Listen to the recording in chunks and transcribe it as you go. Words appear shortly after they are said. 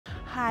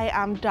Hi,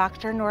 I'm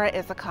Dr. Nora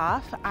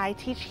Isacoff. I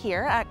teach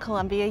here at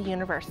Columbia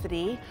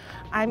University.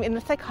 I'm in the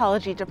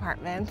psychology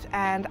department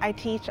and I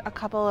teach a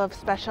couple of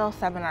special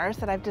seminars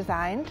that I've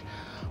designed.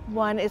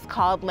 One is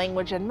called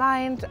Language and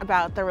Mind,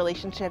 about the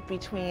relationship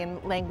between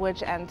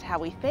language and how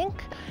we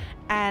think.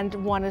 And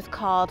one is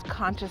called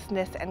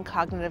Consciousness and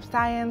Cognitive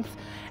Science,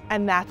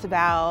 and that's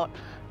about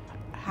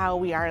how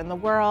we are in the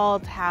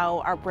world, how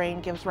our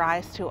brain gives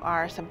rise to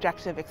our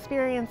subjective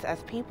experience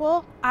as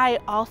people. I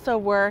also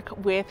work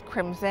with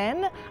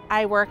Crimson.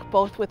 I work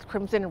both with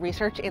Crimson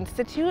Research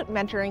Institute,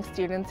 mentoring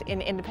students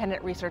in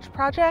independent research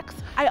projects.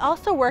 I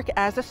also work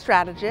as a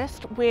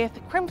strategist with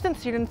Crimson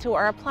students who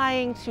are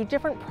applying to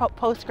different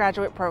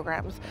postgraduate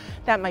programs.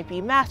 That might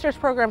be master's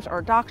programs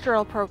or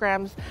doctoral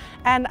programs.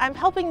 And I'm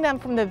helping them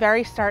from the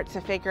very start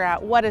to figure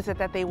out what is it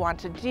that they want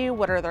to do,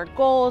 what are their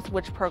goals,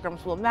 which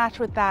programs will match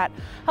with that,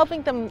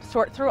 helping them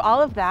sort through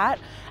all of that,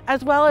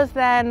 as well as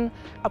then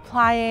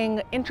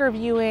applying,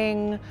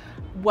 interviewing,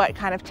 what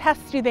kind of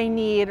tests do they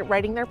need,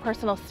 writing their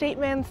personal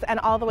statements, and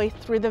all the way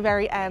through the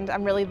very end,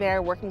 I'm really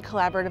there working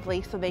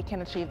collaboratively so they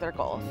can achieve their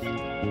goals.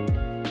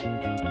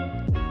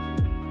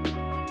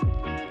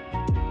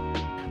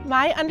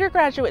 My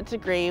undergraduate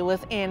degree was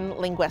in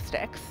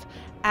linguistics,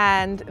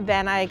 and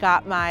then I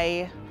got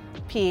my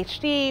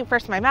PhD,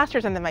 first my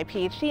master's and then my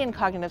PhD in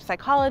cognitive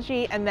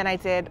psychology, and then I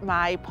did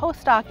my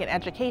postdoc in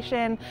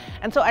education.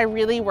 And so I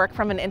really work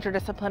from an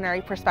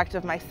interdisciplinary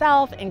perspective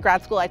myself. In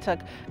grad school I took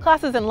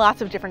classes in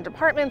lots of different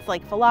departments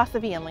like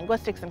philosophy and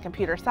linguistics and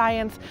computer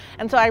science.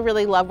 And so I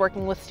really love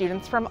working with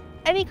students from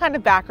any kind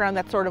of background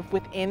that's sort of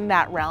within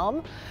that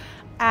realm.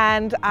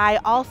 And I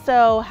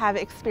also have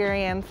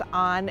experience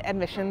on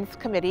admissions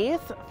committees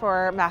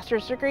for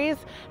master's degrees.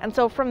 And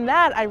so from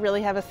that, I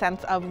really have a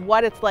sense of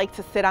what it's like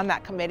to sit on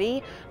that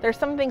committee. There's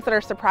some things that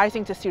are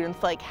surprising to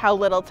students, like how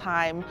little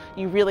time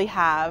you really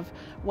have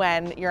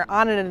when you're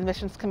on an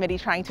admissions committee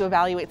trying to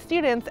evaluate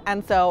students.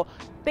 And so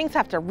things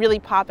have to really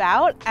pop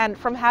out. And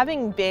from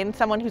having been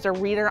someone who's a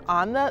reader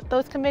on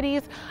those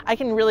committees, I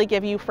can really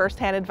give you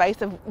firsthand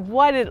advice of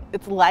what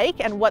it's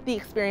like and what the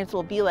experience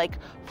will be like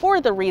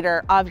for the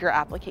reader of your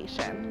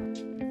application.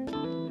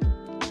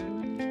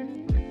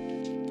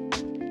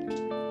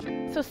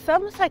 So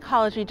some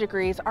psychology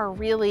degrees are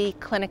really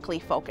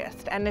clinically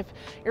focused. And if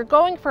you're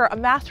going for a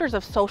master's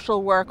of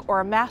social work or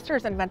a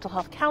master's in mental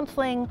health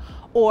counseling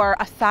or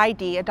a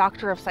PsyD, a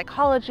doctor of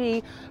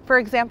psychology, for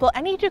example,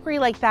 any degree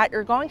like that,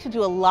 you're going to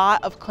do a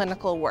lot of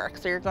clinical work.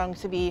 So you're going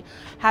to be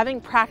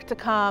having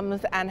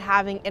practicums and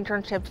having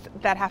internships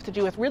that have to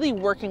do with really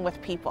working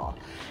with people.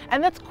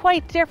 And that's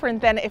quite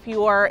different than if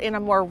you are in a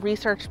more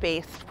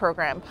research-based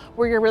program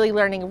where you're really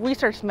learning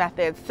research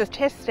methods,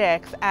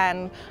 statistics,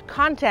 and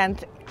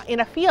content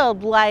in a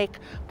field like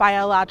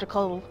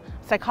biological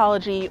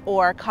psychology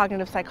or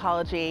cognitive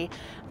psychology.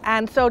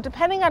 And so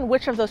depending on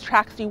which of those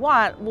tracks you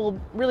want, we'll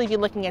really be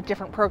looking at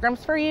different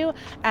programs for you,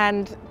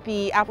 and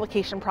the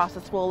application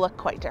process will look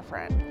quite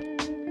different.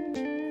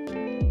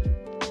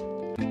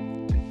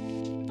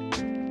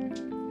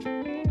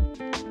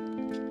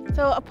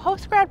 So a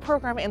postgrad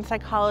program in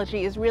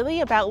psychology is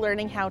really about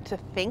learning how to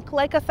think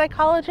like a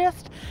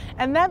psychologist,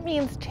 and that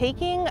means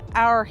taking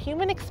our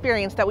human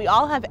experience that we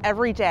all have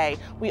every day.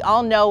 We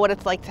all know what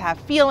it's like to have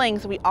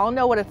feelings, we all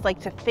know what it's like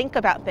to think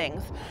about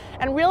things,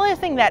 and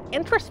realizing that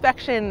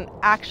introspection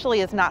actually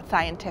is not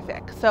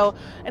scientific. So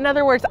in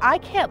other words, I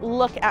can't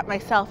look at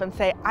myself and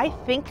say, I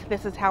think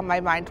this is how my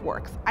mind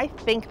works, I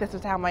think this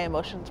is how my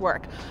emotions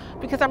work,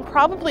 because I'm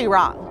probably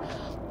wrong.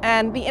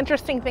 And the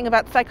interesting thing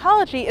about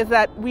psychology is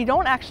that we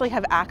don't actually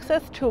have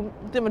access to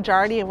the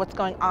majority of what's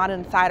going on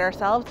inside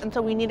ourselves, and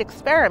so we need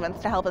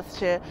experiments to help us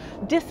to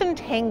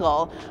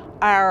disentangle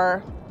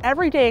our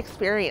everyday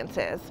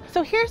experiences.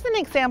 So here's an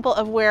example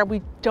of where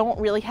we don't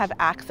really have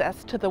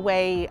access to the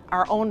way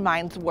our own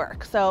minds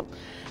work. So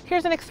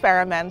here's an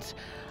experiment.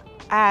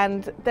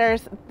 And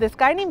there's this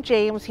guy named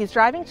James, he's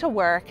driving to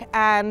work,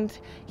 and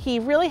he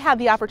really had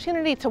the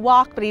opportunity to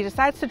walk, but he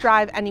decides to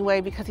drive anyway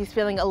because he's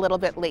feeling a little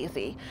bit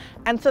lazy.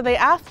 And so they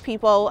asked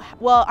people,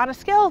 well, on a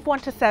scale of 1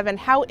 to 7,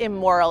 how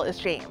immoral is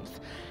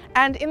James?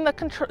 And in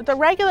the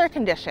regular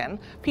condition,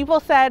 people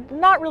said,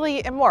 not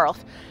really immoral.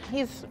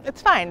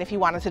 It's fine if he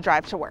wanted to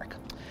drive to work.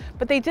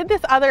 But they did this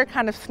other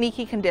kind of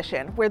sneaky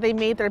condition where they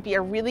made there be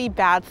a really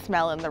bad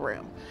smell in the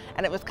room.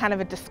 And it was kind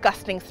of a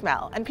disgusting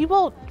smell. And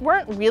people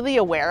weren't really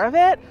aware of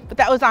it, but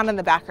that was on in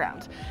the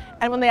background.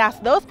 And when they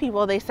asked those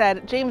people, they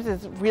said, James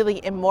is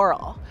really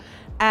immoral.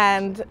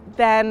 And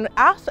then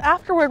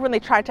afterward, when they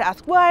tried to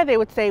ask why, they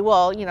would say,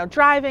 well, you know,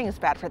 driving is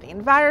bad for the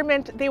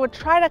environment. They would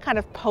try to kind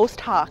of post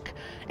hoc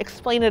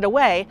explain it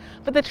away.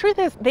 But the truth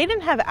is, they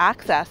didn't have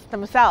access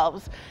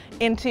themselves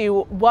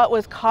into what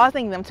was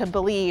causing them to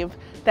believe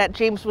that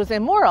James was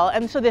immoral.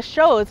 And so this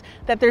shows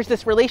that there's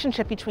this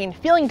relationship between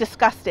feeling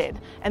disgusted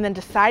and then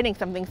deciding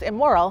something's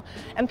immoral,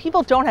 and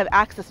people don't have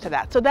access to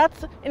that. So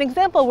that's an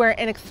example where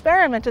an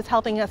experiment is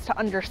helping us to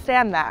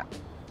understand that.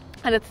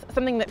 And it's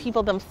something that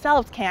people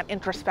themselves can't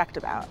introspect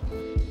about.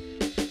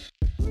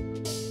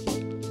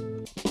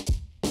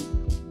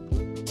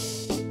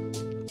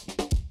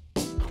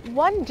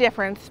 One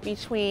difference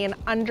between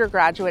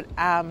undergraduate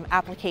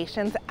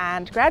applications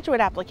and graduate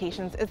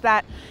applications is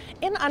that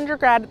in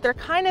undergrad, there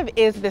kind of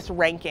is this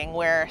ranking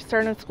where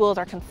certain schools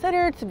are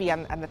considered to be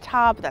on the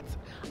top. That's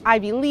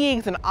Ivy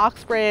Leagues and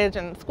Oxbridge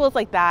and schools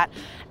like that.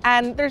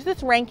 And there's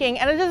this ranking,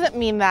 and it doesn't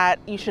mean that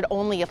you should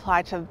only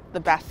apply to the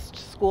best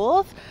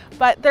schools,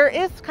 but there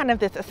is kind of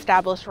this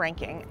established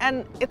ranking.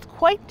 And it's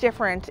quite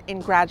different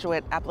in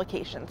graduate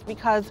applications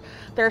because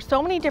there are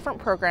so many different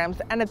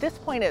programs, and at this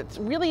point it's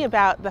really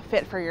about the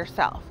fit for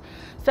yourself.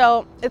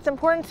 So it's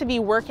important to be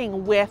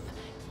working with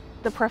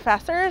the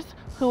professors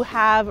who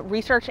have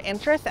research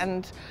interests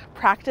and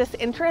practice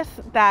interests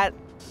that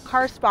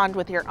correspond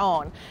with your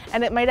own.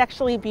 And it might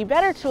actually be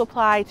better to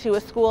apply to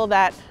a school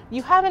that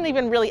you haven't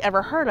even really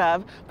ever heard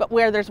of, but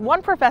where there's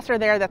one professor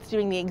there that's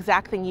doing the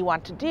exact thing you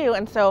want to do.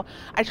 And so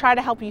I try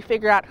to help you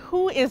figure out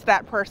who is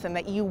that person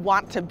that you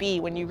want to be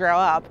when you grow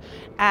up,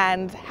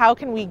 and how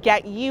can we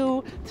get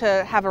you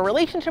to have a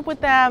relationship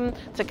with them,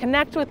 to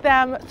connect with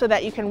them, so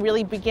that you can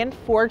really begin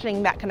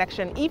forging that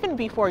connection even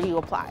before you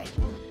apply.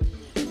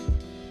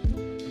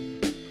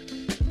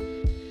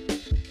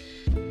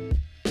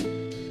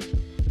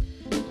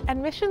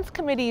 Admissions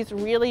committees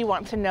really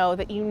want to know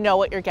that you know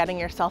what you're getting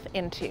yourself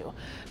into.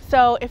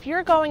 So if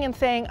you're going and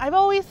saying, I've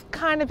always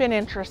kind of been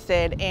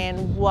interested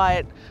in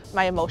what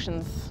my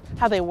emotions,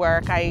 how they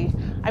work, I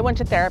went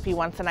to therapy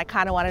once and I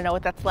kind of want to know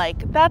what that's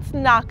like, that's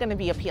not going to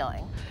be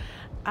appealing.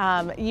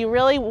 You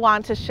really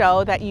want to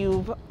show that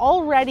you've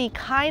already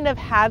kind of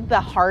had the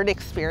hard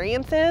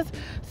experiences.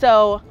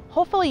 So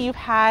hopefully you've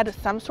had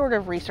some sort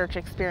of research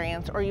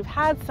experience, or you've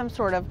had some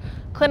sort of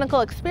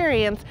clinical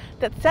experience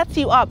that sets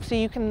you up so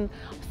you can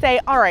say,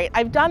 all right,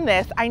 I've done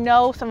this. I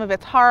know some of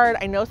it's hard,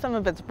 I know some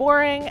of it's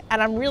boring,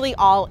 and I'm really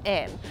all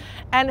in.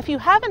 And if you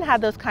haven't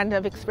had those kind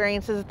of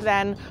experiences,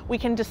 then we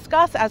can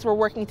discuss as we're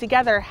working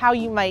together how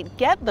you might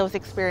get those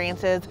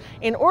experiences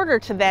in order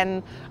to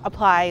then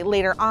apply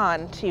later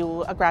on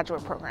to a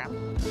graduate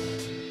program.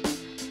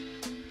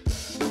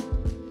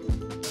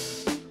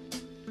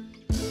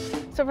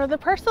 So for the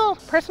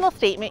personal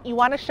statement, you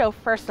want to show,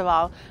 first of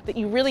all, that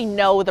you really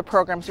know the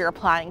programs you're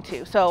applying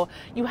to. So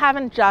you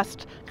haven't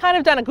just kind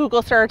of done a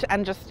Google search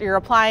and you're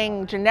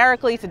applying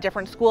generically to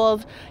different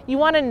schools. You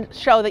want to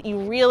show that you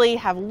really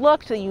have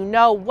looked, that you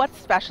know what's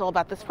special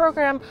about this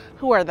program,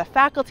 who are the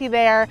faculty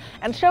there,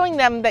 and showing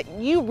them that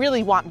you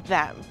really want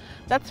them.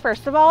 That's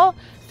first of all.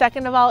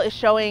 Second of all is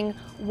showing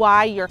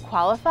why you're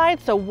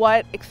qualified, so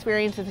what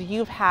experiences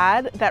you've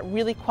had that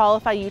really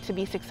qualify you to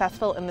be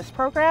successful in this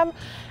program.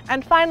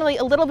 And finally,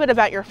 a little bit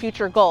about your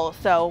future goals.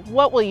 So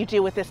what will you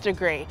do with this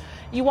degree?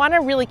 You want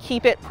to really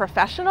keep it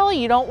professional.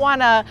 You don't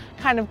want to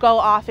kind of go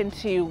off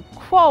into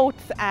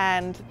quotes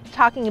and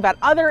talking about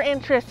other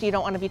interests. You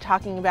don't want to be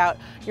talking about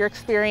your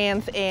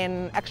experience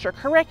in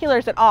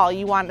extracurriculars at all.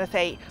 You want to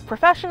say,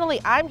 professionally,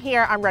 I'm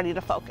here, I'm ready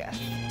to focus.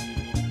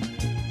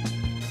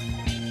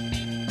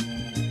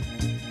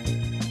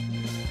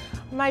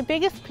 My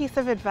biggest piece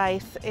of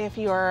advice if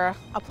you're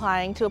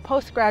applying to a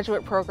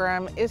postgraduate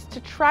program is to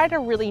try to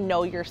really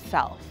know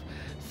yourself.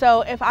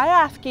 So if I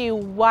ask you,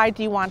 why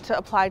do you want to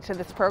apply to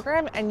this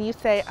program, and you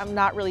say, I'm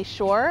not really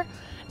sure,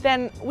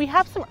 then we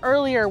have some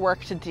earlier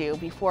work to do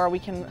before we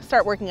can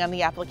start working on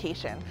the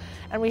application.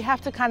 And we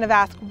have to kind of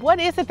ask, what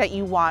is it that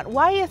you want?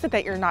 Why is it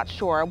that you're not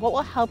sure? What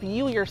will help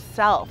you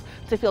yourself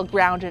to feel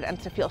grounded and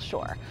to feel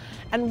sure?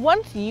 And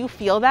once you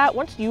feel that,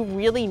 once you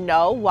really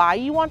know why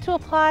you want to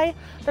apply,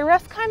 the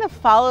rest kind of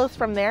follows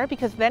from there,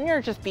 because then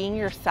you're just being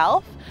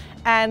yourself,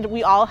 and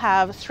we all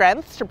have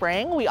strengths to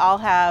bring, we all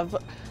have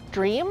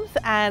dreams,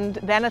 and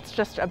then it's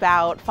just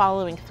about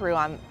following through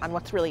on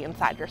what's really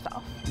inside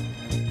yourself.